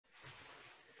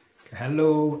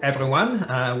Hello, everyone.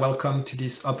 Welcome to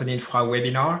this Open Infra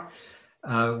webinar.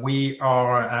 We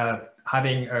are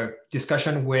having a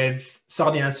discussion with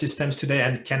Sardina Systems today,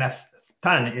 and Kenneth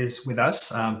Tan is with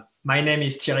us. My name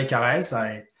is Thierry Carrez.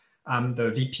 I am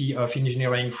the VP of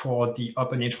Engineering for the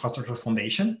Open Infrastructure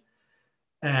Foundation.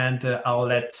 And I'll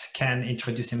let Ken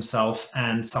introduce himself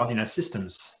and Sardina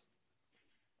Systems.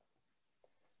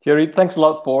 Thierry, thanks a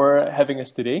lot for having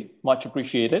us today. Much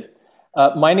appreciated.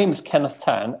 My name is Kenneth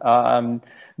Tan. I'm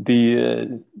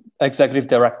the Executive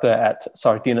Director at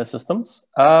Sardina Systems.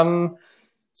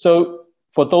 So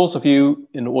for those of you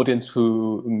in the audience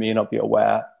who may not be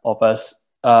aware of us,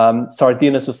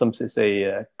 Sardina Systems is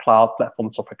a cloud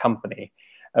platform software company.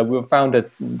 We were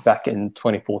founded back in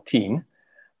 2014.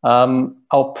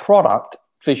 Our product,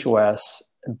 FishOS,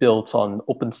 built on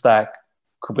OpenStack,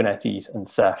 Kubernetes, and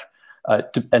Ceph,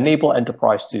 to enable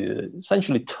enterprise to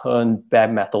essentially turn bare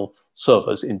metal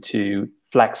servers into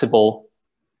flexible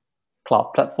cloud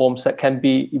platforms that can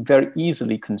be very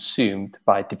easily consumed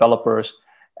by developers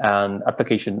and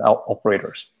application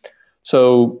operators.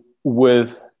 So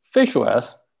with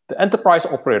FishOS, the enterprise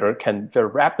operator can very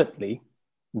rapidly,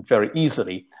 very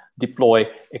easily deploy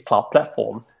a cloud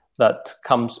platform that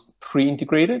comes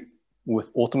pre-integrated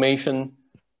with automation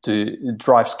to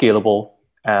drive scalable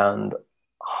and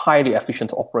highly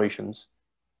efficient operations,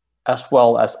 as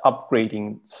well as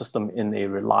upgrading system in a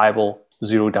reliable,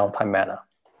 zero downtime manner.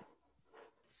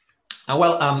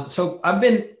 So I've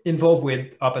been involved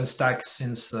with OpenStack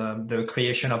since the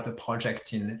creation of the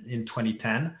project in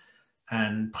 2010.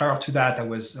 And prior to that, I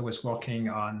was working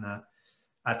on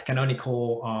at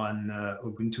Canonical on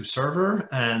Ubuntu server.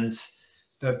 And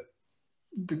the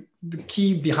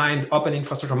key behind open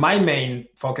infrastructure, my main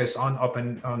focus on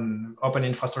open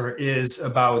infrastructure is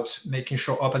about making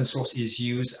sure open source is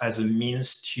used as a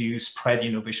means to spread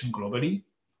innovation globally.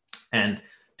 And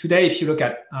today, if you look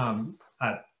at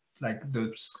like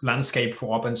the landscape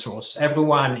for open source,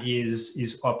 everyone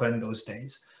is open those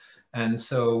days. And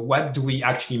so what do we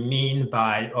actually mean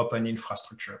by open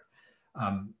infrastructure?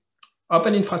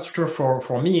 Open infrastructure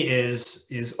for me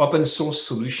is open source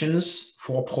solutions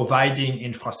for providing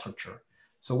infrastructure.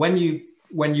 So when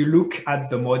you look at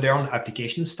the modern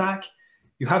application stack,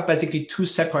 you have basically two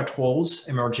separate roles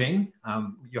emerging.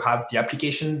 You have the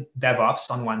application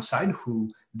DevOps on one side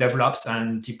who develops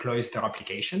and deploys their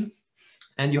application.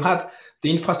 And you have the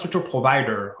infrastructure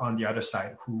provider on the other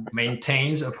side who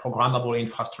maintains a programmable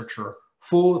infrastructure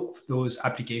for those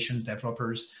application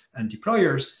developers and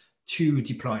deployers to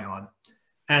deploy on.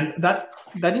 And that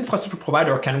infrastructure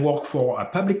provider can work for a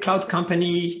public cloud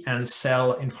company and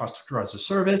sell infrastructure as a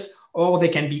service, or they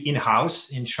can be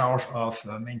in-house in charge of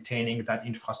maintaining that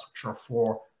infrastructure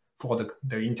for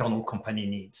the internal company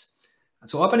needs. And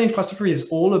so open infrastructure is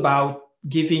all about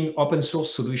giving open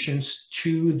source solutions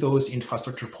to those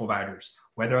infrastructure providers,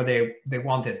 whether they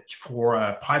want it for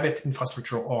a private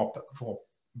infrastructure or for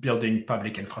building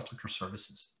public infrastructure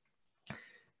services.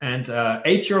 And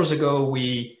 8 years ago,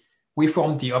 we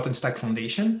formed the OpenStack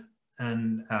Foundation.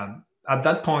 And at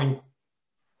that point,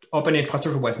 open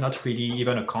infrastructure was not really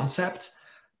even a concept.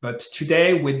 But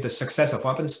today, with the success of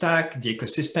OpenStack, the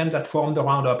ecosystem that formed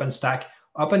around OpenStack,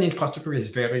 open infrastructure is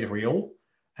very real.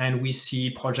 And we see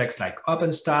projects like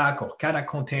OpenStack or Kata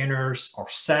containers or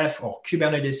Ceph or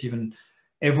Kubernetes even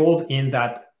evolve in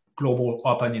that global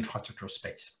open infrastructure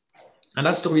space. And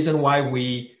that's the reason why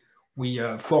we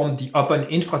formed the Open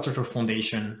Infrastructure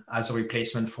Foundation as a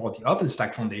replacement for the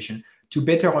OpenStack Foundation to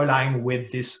better align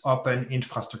with this open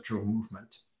infrastructure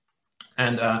movement.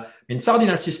 And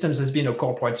Sardina Systems has been a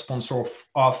corporate sponsor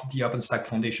of the OpenStack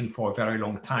Foundation for a very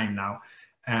long time now.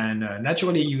 And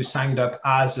naturally, you signed up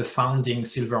as a founding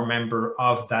silver member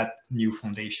of that new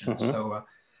foundation. Mm-hmm. So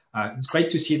it's great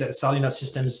to see that Sardina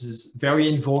Systems is very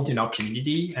involved in our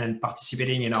community and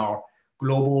participating in our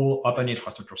global open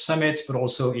infrastructure summits, but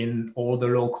also in all the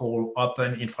local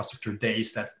open infrastructure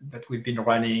days that we've been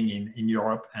running in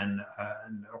Europe and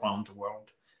around the world.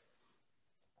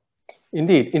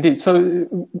 Indeed.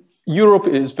 So Europe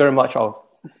is very much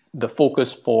the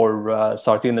focus for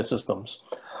Sardina Systems.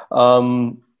 We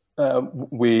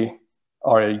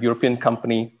are a European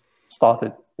company,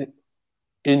 started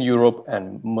in Europe,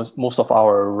 and most of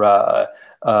our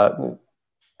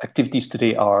activities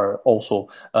today are also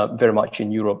very much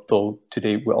in Europe, though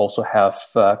today we also have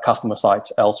customer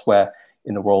sites elsewhere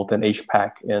in the world, in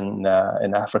Asia-Pac, in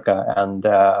Africa, and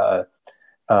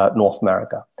North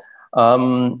America.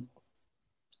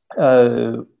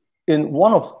 In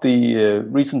one of the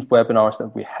recent webinars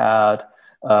that we had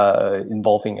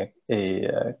involving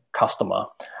a customer,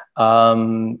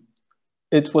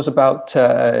 it was about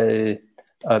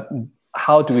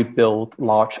how do we build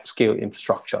large-scale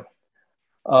infrastructure?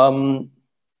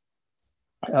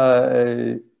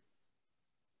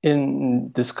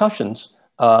 In discussions,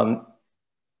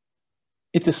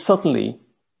 it is certainly,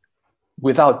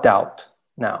 without doubt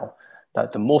now,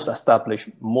 that the most established,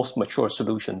 most mature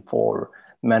solution for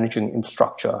managing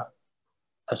infrastructure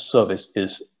as a service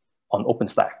is on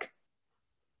OpenStack.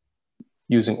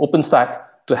 Using OpenStack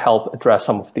to help address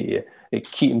some of the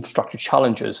key infrastructure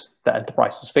challenges that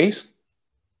enterprises face.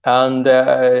 And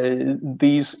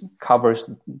these covers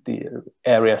the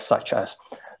areas such as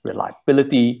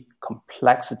reliability,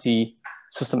 complexity,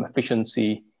 system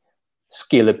efficiency,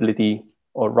 scalability,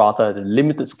 or rather the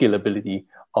limited scalability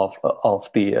of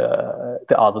the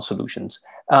other solutions,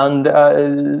 and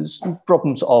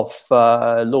problems of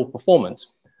low performance.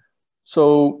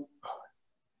 So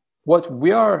what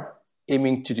we are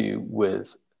aiming to do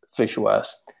with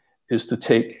FishOS is to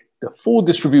take the full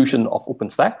distribution of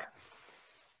OpenStack,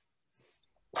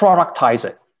 productize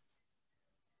it.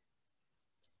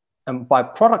 And by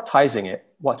productizing it,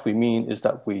 what we mean is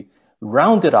that we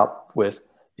round it up with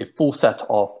a full set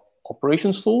of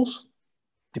operations tools,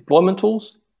 deployment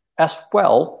tools, as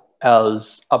well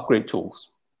as upgrade tools.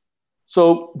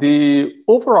 So the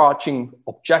overarching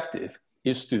objective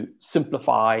is to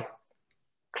simplify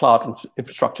cloud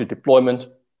infrastructure deployment,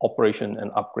 operation,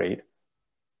 and upgrade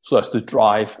so as to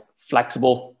drive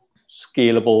flexible,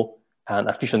 scalable, and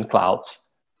efficient clouds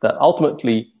that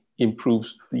ultimately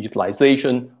improves the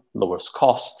utilization, lowers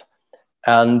cost,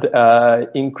 and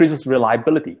increases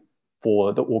reliability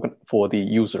for the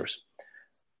users.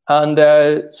 And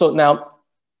so now,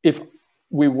 if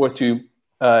we were to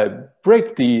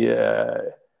break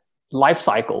the life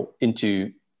cycle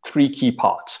into three key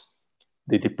parts: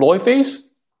 the deploy phase,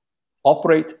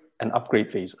 operate, and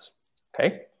upgrade phases.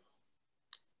 Okay.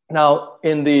 Now,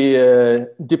 in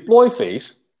the deploy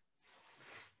phase,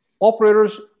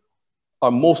 operators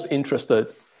are most interested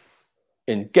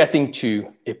in getting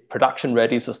to a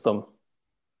production-ready system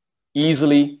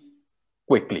easily,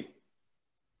 quickly.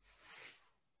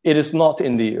 It is not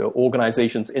in the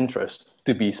organization's interest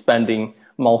to be spending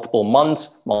multiple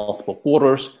months, multiple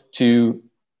quarters to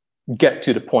get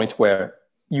to the point where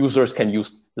users can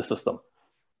use the system.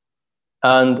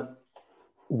 And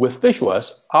with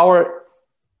FishOS, our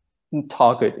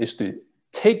target is to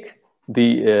take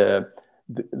the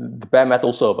bare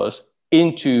metal servers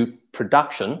into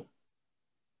production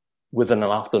within an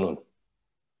afternoon.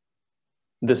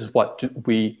 This is what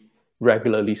we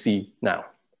regularly see now.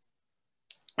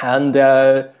 And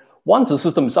once the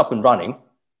system is up and running,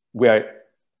 we are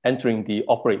entering the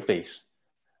operate phase.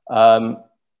 And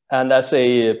as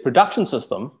a production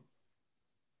system,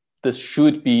 this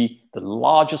should be the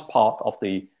largest part of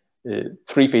the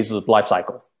three phases of life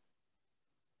cycle.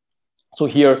 So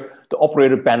here, the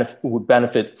operator would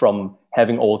benefit from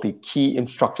having all the key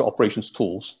infrastructure operations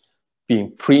tools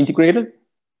being pre-integrated.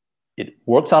 It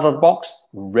works out of the box,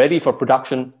 ready for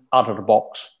production out of the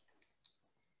box,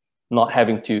 not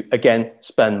having to, again,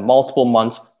 spend multiple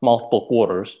months, multiple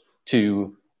quarters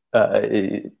to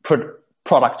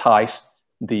productize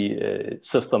the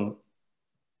system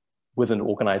within an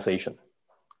organization.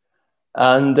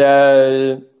 And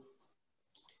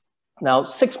now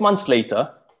 6 months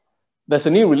later, there's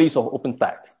a new release of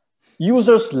OpenStack.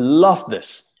 Users love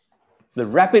this. The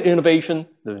rapid innovation,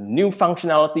 the new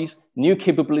functionalities, new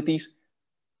capabilities,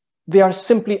 they are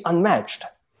simply unmatched.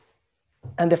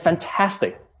 And they're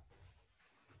fantastic.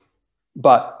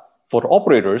 But for the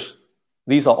operators,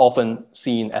 these are often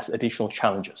seen as additional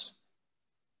challenges.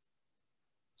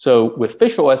 So with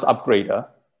FishOS Upgrader,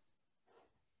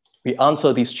 we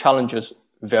answer these challenges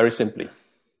very simply.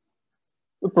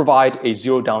 We provide a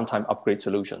zero downtime upgrade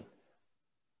solution.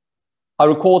 I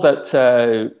recall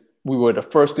that we were the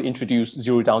first to introduce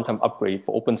zero downtime upgrade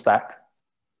for OpenStack.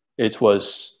 It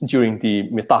was during the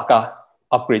Mitaka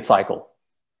upgrade cycle.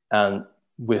 And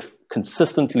we've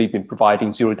consistently been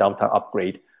providing zero downtime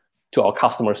upgrade to our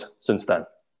customers since then.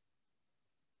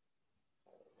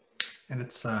 And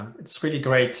it's really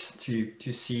great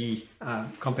to see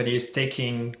companies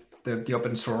taking the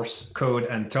open source code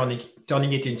and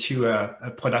turning it into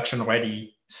a production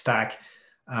ready stack.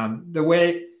 The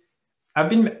way I've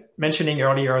been mentioning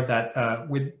earlier that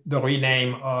with the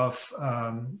rename of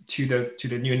to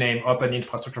the new name Open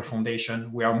Infrastructure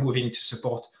Foundation, we are moving to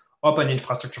support open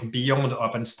infrastructure beyond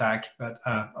OpenStack, but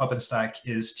OpenStack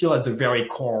is still at the very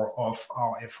core of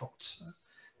our efforts.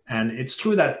 And it's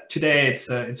true that today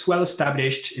it's well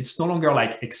established. It's no longer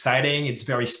like exciting. It's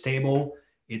very stable.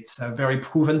 It's a very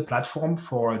proven platform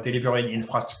for delivering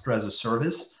infrastructure as a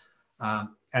service.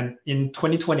 and in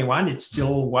 2021, it's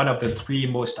still one of the 3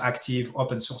 most active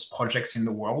open source projects in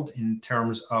the world in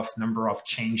terms of number of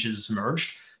changes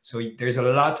merged. So there's a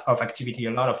lot of activity,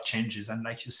 a lot of changes. And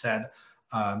like you said,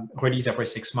 release every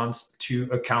 6 months to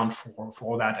account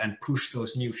for that and push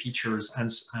those new features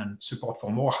and support for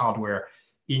more hardware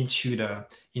into the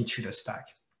stack.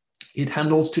 It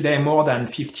handles today more than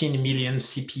 15 million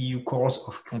CPU cores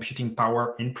of computing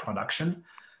power in production.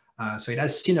 So it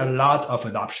has seen a lot of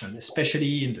adoption,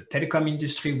 especially in the telecom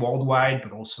industry worldwide,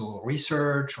 but also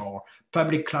research or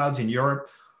public clouds in Europe.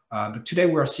 But today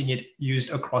we're seeing it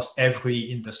used across every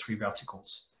industry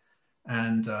verticals.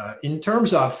 And in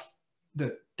terms of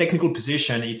the technical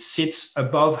position, it sits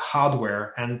above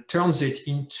hardware and turns it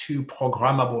into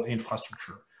programmable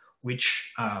infrastructure,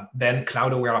 which then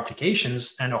cloud-aware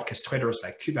applications and orchestrators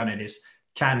like Kubernetes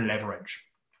can leverage.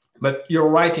 But you're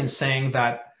right in saying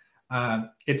that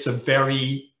it's a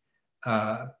very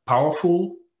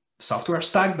powerful software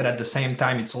stack, but at the same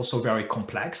time, it's also very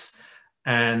complex.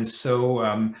 And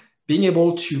so being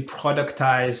able to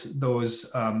productize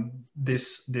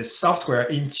this software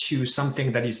into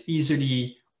something that is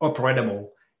easily operatable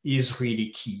is really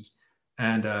key.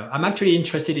 And I'm actually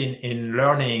interested in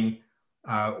learning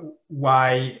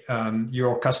why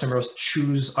your customers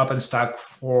choose OpenStack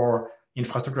for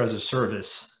infrastructure as a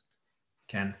service,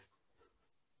 Ken.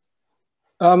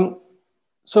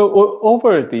 So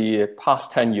over the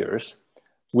past 10 years,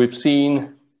 we've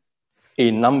seen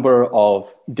a number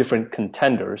of different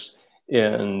contenders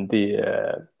in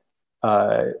the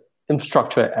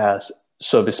infrastructure as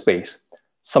service space.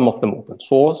 Some of them open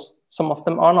source, some of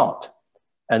them are not.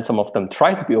 And some of them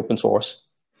try to be open source,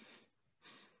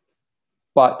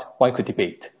 but one could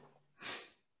debate.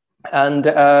 And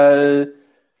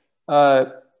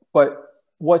but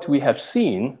what we have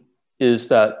seen is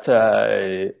that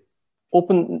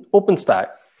OpenStack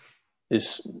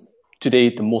is today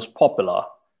the most popular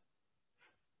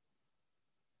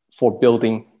for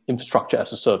building infrastructure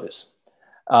as a service.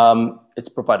 It's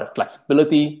provided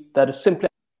flexibility that is simply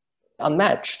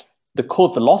unmatched. The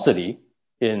code velocity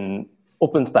in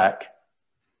OpenStack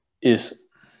is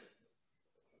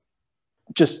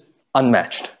just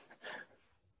unmatched.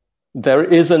 There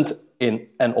isn't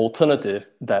an alternative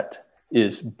that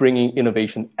is bringing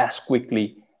innovation as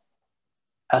quickly,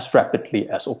 as rapidly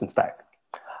as OpenStack.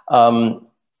 And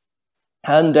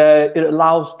it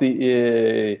allows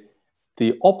the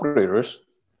operators,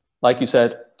 like you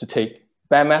said, to take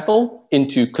bare metal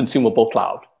into consumable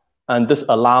cloud. And this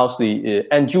allows the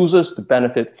end users to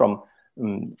benefit from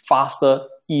faster,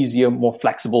 easier, more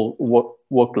flexible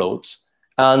workloads.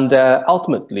 And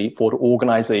ultimately, for the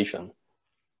organization,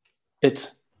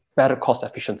 it's better cost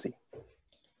efficiency.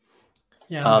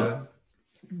 Yeah,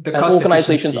 the cost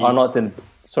organizations efficiency, are not in,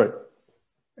 sorry.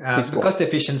 The cost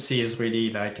efficiency is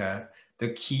really like the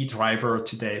key driver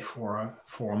today for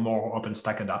more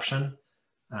OpenStack adoption.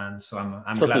 And so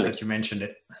I'm glad that you mentioned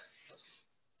it.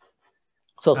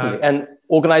 Certainly, and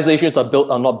organizations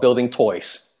are not building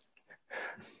toys.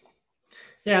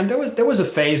 Yeah, and there was a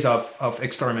phase of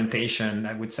experimentation,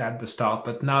 I would say, at the start,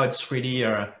 but now it's really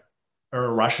a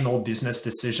rational business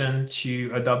decision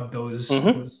to adopt those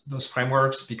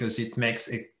frameworks because it makes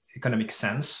economic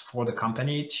sense for the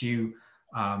company to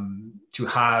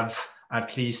have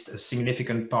at least a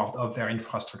significant part of their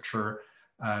infrastructure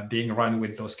being run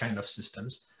with those kind of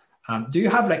systems. Do you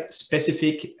have like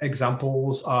specific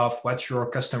examples of what your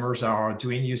customers are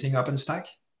doing using OpenStack?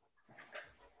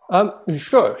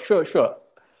 Sure.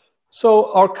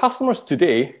 So our customers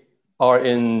today are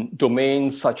in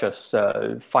domains such as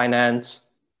finance,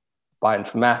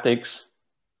 bioinformatics,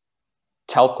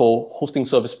 telco, hosting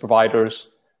service providers,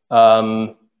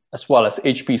 as well as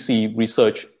HPC,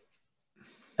 research,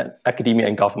 and academia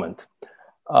and government.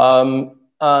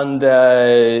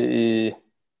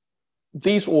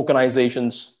 These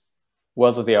organizations,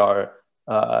 whether they are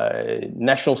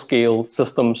national scale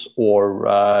systems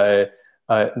or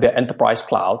their enterprise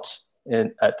clouds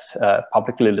at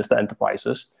publicly listed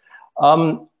enterprises,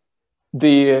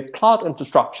 the cloud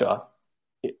infrastructure,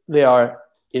 they are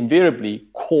invariably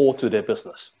core to their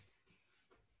business.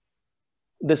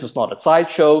 This is not a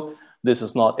sideshow. This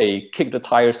is not a kick the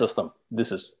tire system.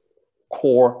 This is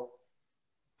core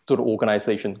to the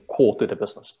organization, core to the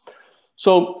business.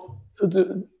 So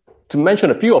to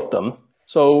mention a few of them,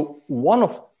 so one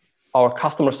of our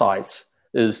customer sites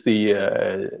is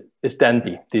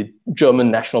DENBI, the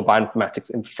German National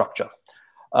Bioinformatics Infrastructure,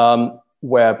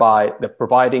 whereby they're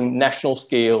providing national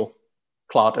scale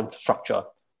cloud infrastructure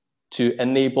to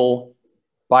enable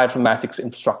bioinformatics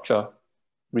infrastructure,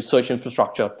 research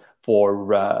infrastructure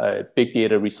for big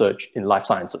data research in life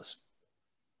sciences.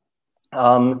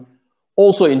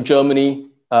 Also in Germany,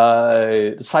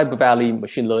 the Cyber Valley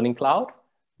Machine Learning Cloud.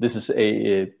 This is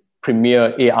a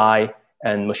premier AI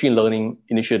and machine learning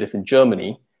initiative in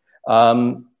Germany.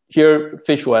 Here,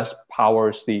 FishOS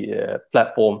powers the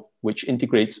platform which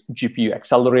integrates GPU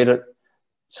accelerated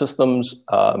systems,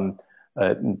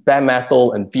 bare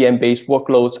metal and VM-based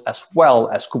workloads, as well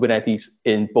as Kubernetes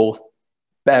in both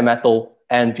bare metal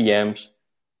and VMs,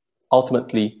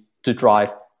 ultimately to drive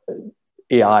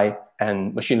AI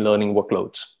and machine learning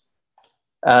workloads.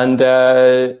 And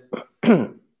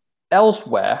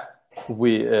elsewhere,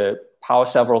 we power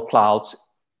several clouds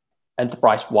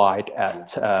enterprise-wide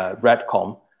at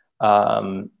Redcom,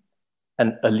 and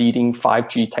a leading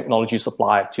 5G technology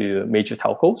supplier to major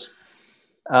telcos.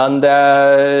 And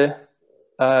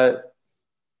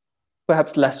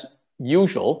perhaps less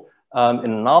usual,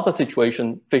 in another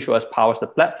situation, FishOS powers the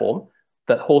platform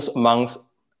that hosts, amongst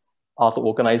other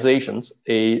organizations,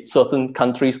 a certain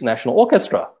country's national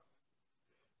orchestra.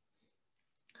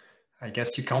 I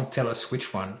guess you can't tell us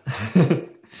which one.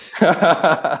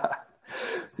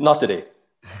 Not today.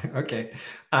 Okay.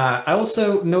 I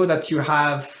also know that you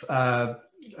have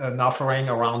an offering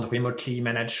around remotely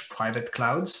managed private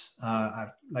clouds,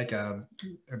 like a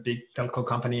big telco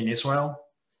company in Israel.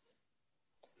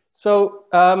 So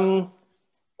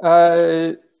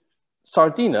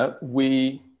Sardina,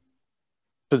 we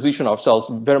position ourselves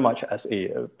very much as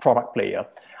a product player.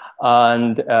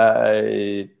 And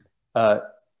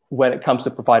when it comes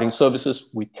to providing services,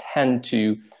 we tend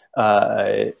to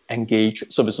engage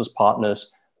services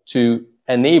partners to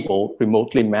enable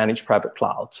remotely managed private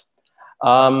clouds.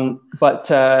 But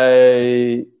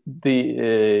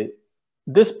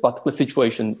this particular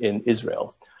situation in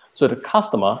Israel, so the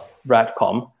customer,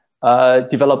 Radcom,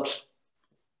 develops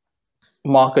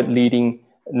market-leading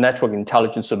network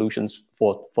intelligence solutions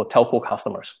for telco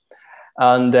customers.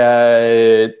 And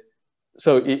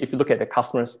so if you look at the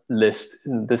customers list,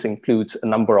 this includes a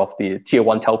number of the tier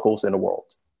 1 telcos in the world.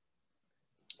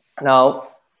 Now,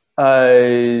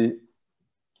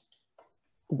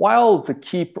 while the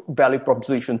key value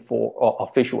proposition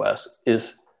for FishOS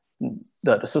is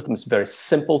that the system is very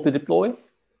simple to deploy,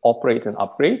 operate, and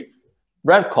upgrade,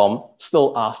 Radcom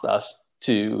still asked us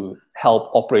to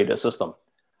help operate the system.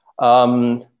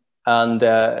 And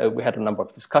we had a number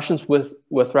of discussions with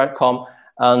Radcom.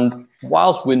 And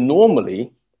whilst we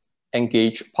normally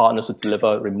engage partners to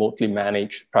deliver remotely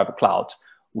managed private clouds,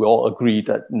 we all agreed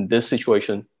that in this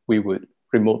situation, we would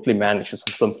remotely manage the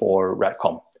system for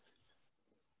Radcom.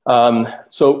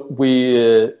 So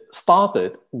we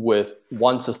started with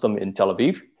one system in Tel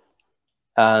Aviv.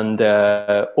 And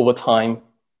over time,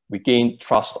 we gained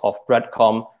trust of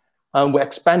Radcom, and we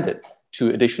expanded to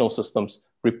additional systems,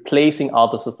 replacing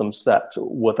other systems that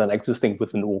were then existing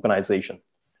within the organization.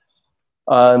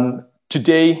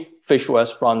 Today,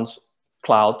 FishOS runs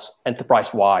clouds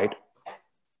enterprise-wide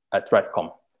at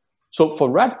Radcom. So for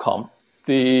Radcom,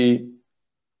 the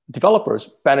developers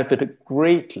benefited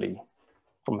greatly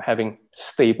from having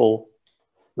stable,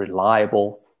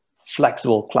 reliable,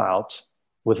 flexible clouds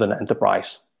within an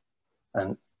enterprise,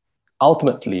 and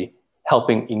ultimately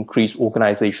helping increase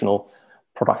organizational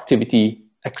productivity,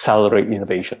 accelerate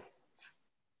innovation.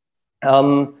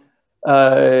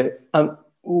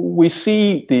 We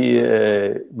see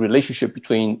the relationship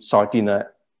between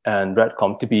Sardina and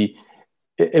Radcom to be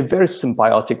a very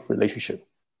symbiotic relationship.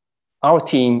 Our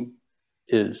team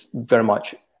is very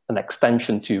much an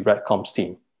extension to Radcom's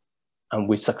team, and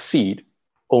we succeed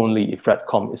only if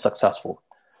Radcom is successful.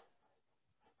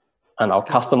 And our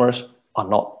customers are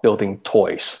not building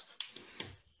toys.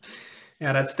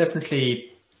 Yeah, that's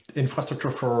definitely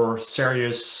infrastructure for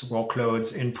serious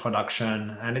workloads in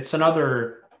production. And it's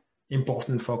another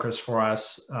important focus for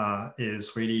us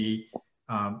is really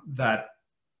that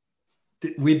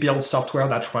we build software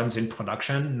that runs in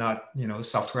production, not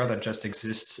software that just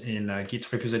exists in a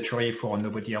Git repository for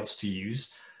nobody else to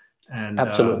use. And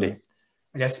absolutely.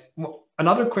 I guess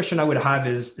another question I would have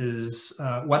is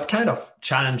what kind of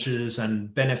challenges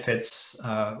and benefits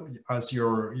has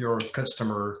your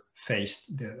customer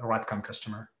faced, the Radcom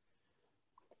customer?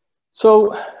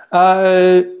 So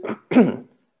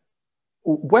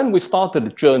when we started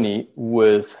the journey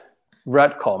with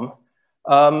Radcom,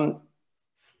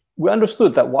 we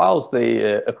understood that whilst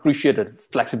they appreciated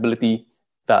flexibility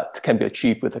that can be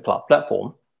achieved with the cloud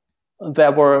platform,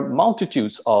 there were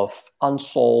multitudes of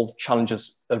unsolved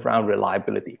challenges around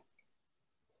reliability.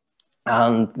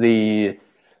 And there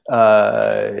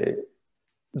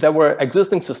were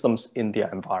existing systems in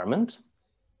their environment.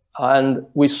 And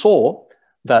we saw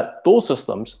that those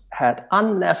systems had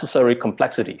unnecessary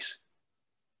complexities,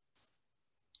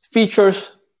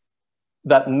 features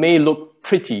that may look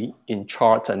pretty in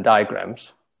charts and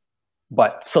diagrams,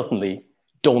 but certainly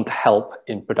don't help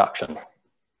in production.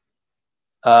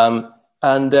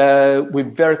 We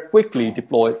very quickly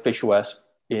deployed FishOS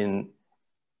in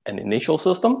an initial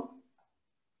system,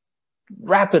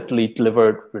 rapidly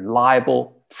delivered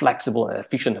reliable, flexible, and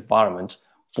efficient environment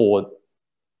for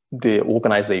the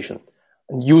organization.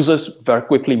 And users very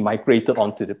quickly migrated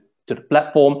onto the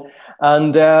platform,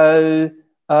 and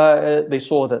they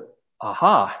saw that,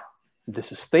 aha,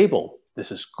 this is stable,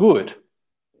 this is good.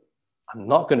 I'm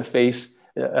not going to face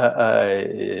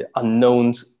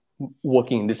unknowns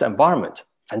working in this environment.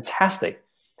 Fantastic.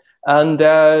 And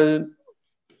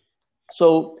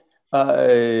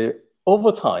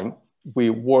over time, we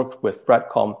worked with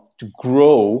Redcom to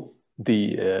grow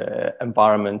the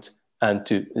environment and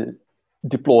to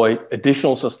deploy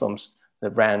additional systems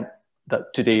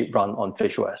that today run on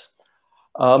FishOS.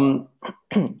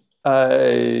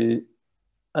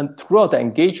 And throughout the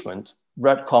engagement,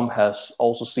 Redcom has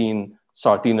also seen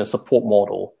Sardina's support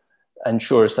model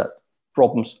ensures that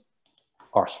problems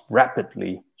are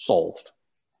rapidly solved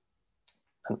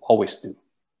and always do.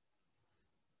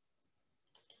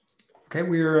 Okay,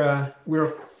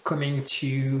 we're coming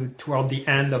toward the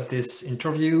end of this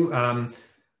interview.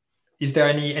 Is there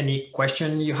any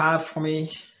question you have for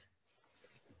me?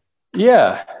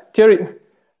 Yeah, Thierry,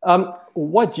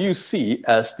 what do you see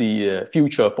as the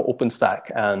future for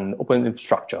OpenStack and Open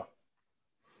Infrastructure?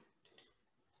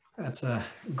 That's a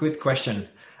good question.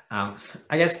 I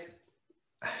guess,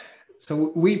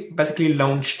 so we basically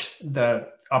launched the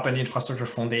Open Infrastructure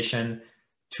Foundation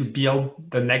to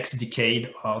build the next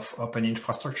decade of open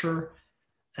infrastructure.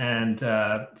 And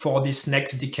for this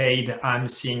next decade, I'm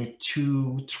seeing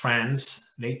two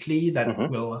trends lately that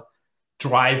will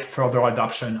drive further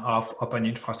adoption of open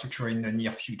infrastructure in the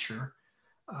near future.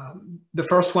 The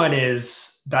first one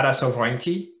is data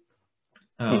sovereignty.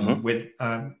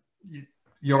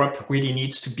 Europe really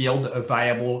needs to build a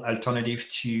viable alternative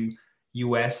to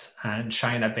US and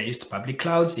China-based public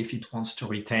clouds if it wants to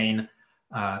retain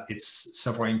its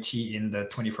sovereignty in the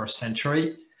 21st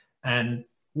century. And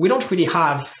we don't really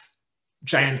have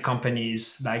giant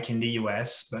companies like in the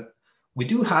US, but we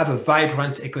do have a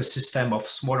vibrant ecosystem of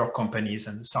smaller companies,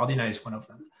 and Sardina is one of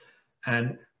them.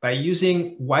 And by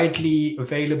using widely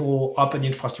available open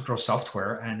infrastructure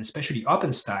software, and especially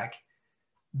OpenStack,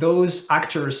 those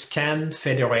actors can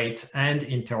federate and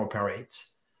interoperate.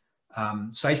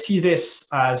 So I see this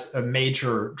as a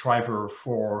major driver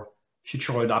for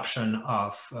future adoption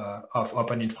of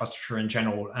open infrastructure in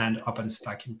general and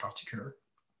OpenStack in particular.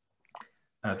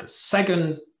 The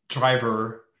second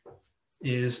driver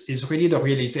is really the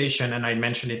realization, and I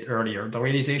mentioned it earlier, the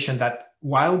realization that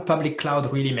while public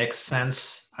cloud really makes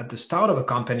sense at the start of a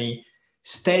company,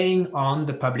 staying on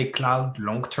the public cloud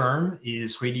long-term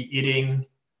is really eating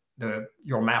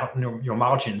your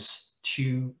margins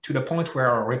to the point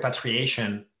where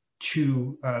repatriation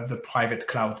to the private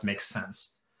cloud makes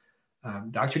sense.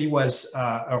 There actually was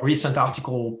a recent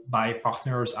article by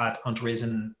partners at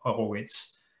Andreessen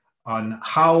Horowitz on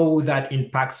how that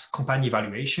impacts company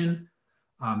valuation,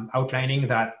 outlining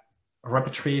that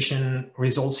repatriation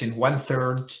results in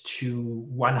 1/3 to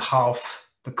 1/2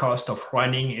 the cost of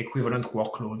running equivalent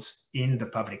workloads in the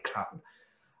public cloud.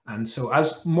 And so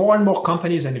as more and more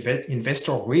companies and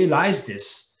investors realize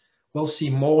this, we'll see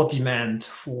more demand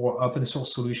for open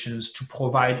source solutions to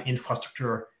provide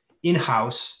infrastructure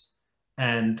in-house,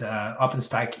 and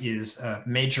OpenStack is a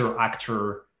major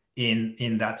actor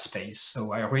in that space.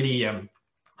 So I'm really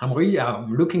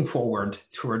looking forward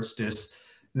towards this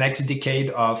next decade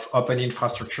of open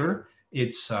infrastructure.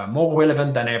 It's more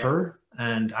relevant than ever,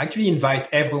 and I actually invite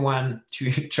everyone to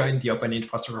join the Open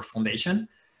Infrastructure Foundation.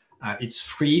 It's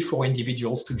free for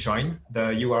individuals to join.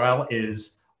 The URL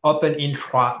is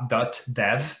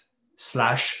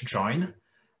openinfra.dev/join.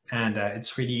 And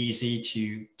it's really easy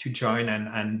to join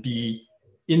and be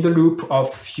in the loop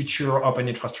of future open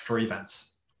infrastructure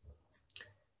events.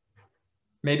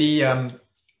 Maybe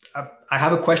I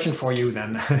have a question for you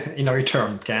then in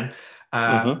return, Ken.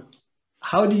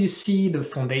 How do you see the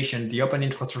foundation, the Open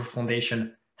Infrastructure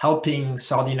Foundation, helping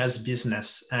Sardina's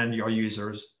business and your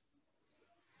users?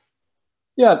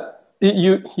 Yeah,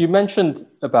 you mentioned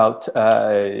about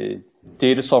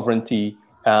data sovereignty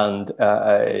and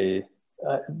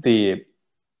the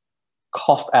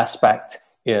cost aspect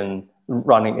in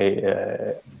running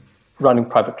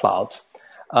private clouds,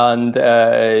 and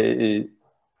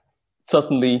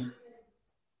certainly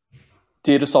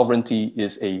data sovereignty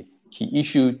is a key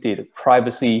issue. Data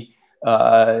privacy.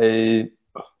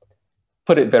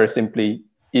 Put it very simply,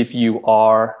 if you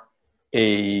are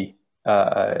a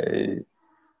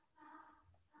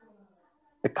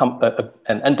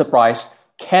an enterprise,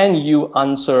 can you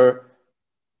answer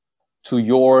to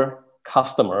your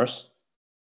customers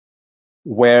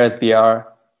where their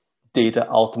data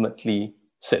ultimately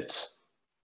sits?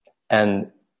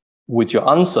 And would your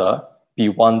answer be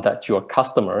one that your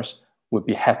customers would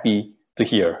be happy to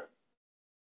hear?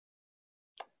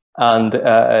 And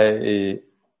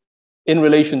in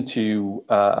relation to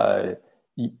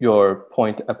your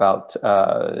point about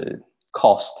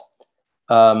cost,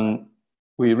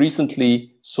 we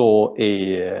recently saw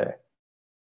a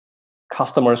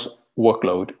customer's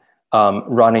workload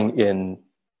running in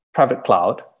private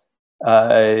cloud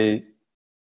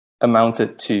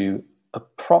amounted to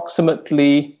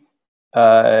approximately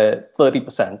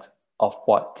 30% of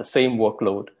what the same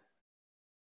workload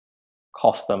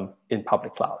cost them in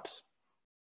public clouds.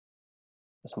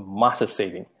 That's a massive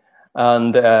saving.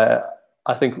 And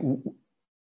I think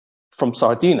from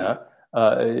Sardina,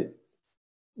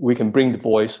 we can bring the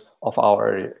voice of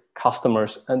our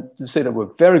customers and to say that we're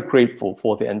very grateful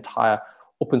for the entire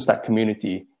OpenStack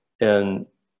community in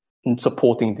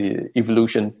supporting the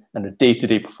evolution and the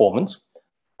day-to-day performance.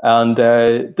 And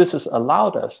this has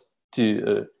allowed us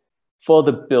to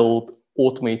further build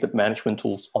automated management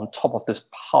tools on top of this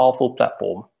powerful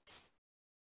platform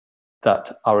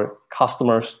that our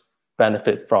customers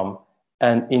benefit from,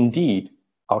 and indeed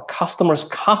our customers'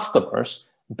 customers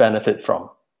benefit from.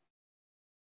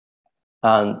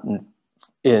 And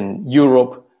in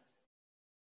Europe,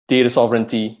 data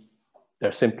sovereignty,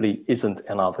 there simply isn't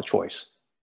another choice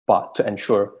but to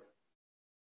ensure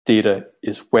data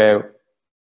is where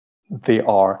they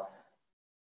are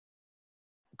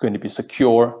going to be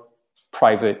secure,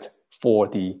 private for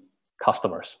the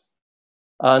customers.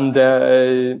 And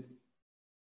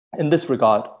in this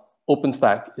regard,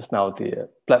 OpenStack is now the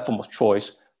platform of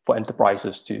choice for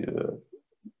enterprises to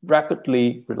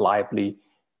rapidly, reliably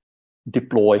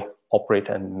deploy, operate,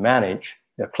 and manage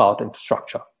their cloud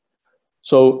infrastructure.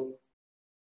 So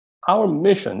our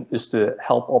mission is to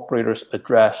help operators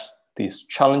address these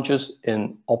challenges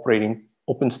in operating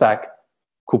OpenStack,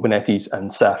 Kubernetes,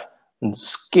 and Ceph, and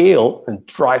scale and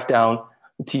drive down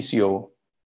TCO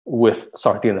with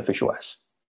Sardina FishOS.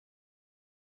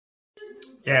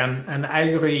 Yeah, and I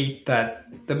agree that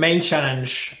the main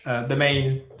challenge, the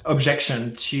main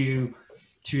objection to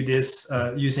this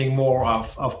using more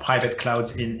of private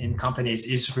clouds in companies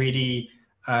is really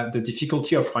the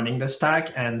difficulty of running the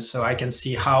stack. And so I can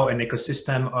see how an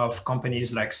ecosystem of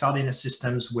companies like Sardina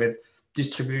Systems with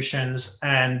distributions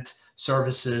and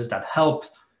services that help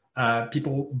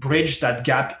people bridge that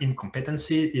gap in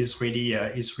competency is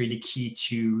really key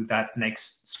to that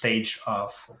next stage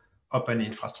of open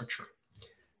infrastructure.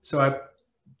 So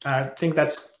I think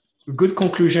that's a good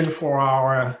conclusion for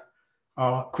our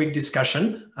quick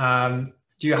discussion.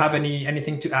 Do you have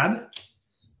anything to add?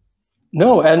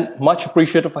 No, and much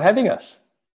appreciated for having us.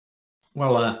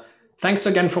 Well, thanks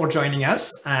again for joining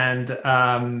us, and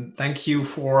thank you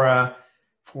for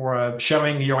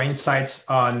sharing your insights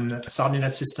on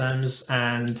Sardina Systems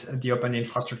and the open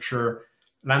infrastructure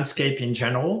landscape in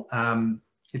general.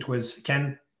 It was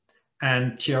Ken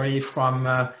and Thierry from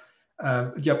the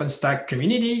OpenStack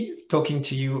community talking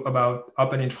to you about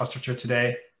open infrastructure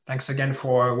today. Thanks again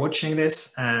for watching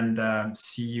this, and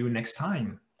see you next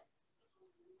time.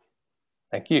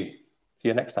 Thank you. See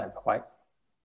you next time. Bye-bye.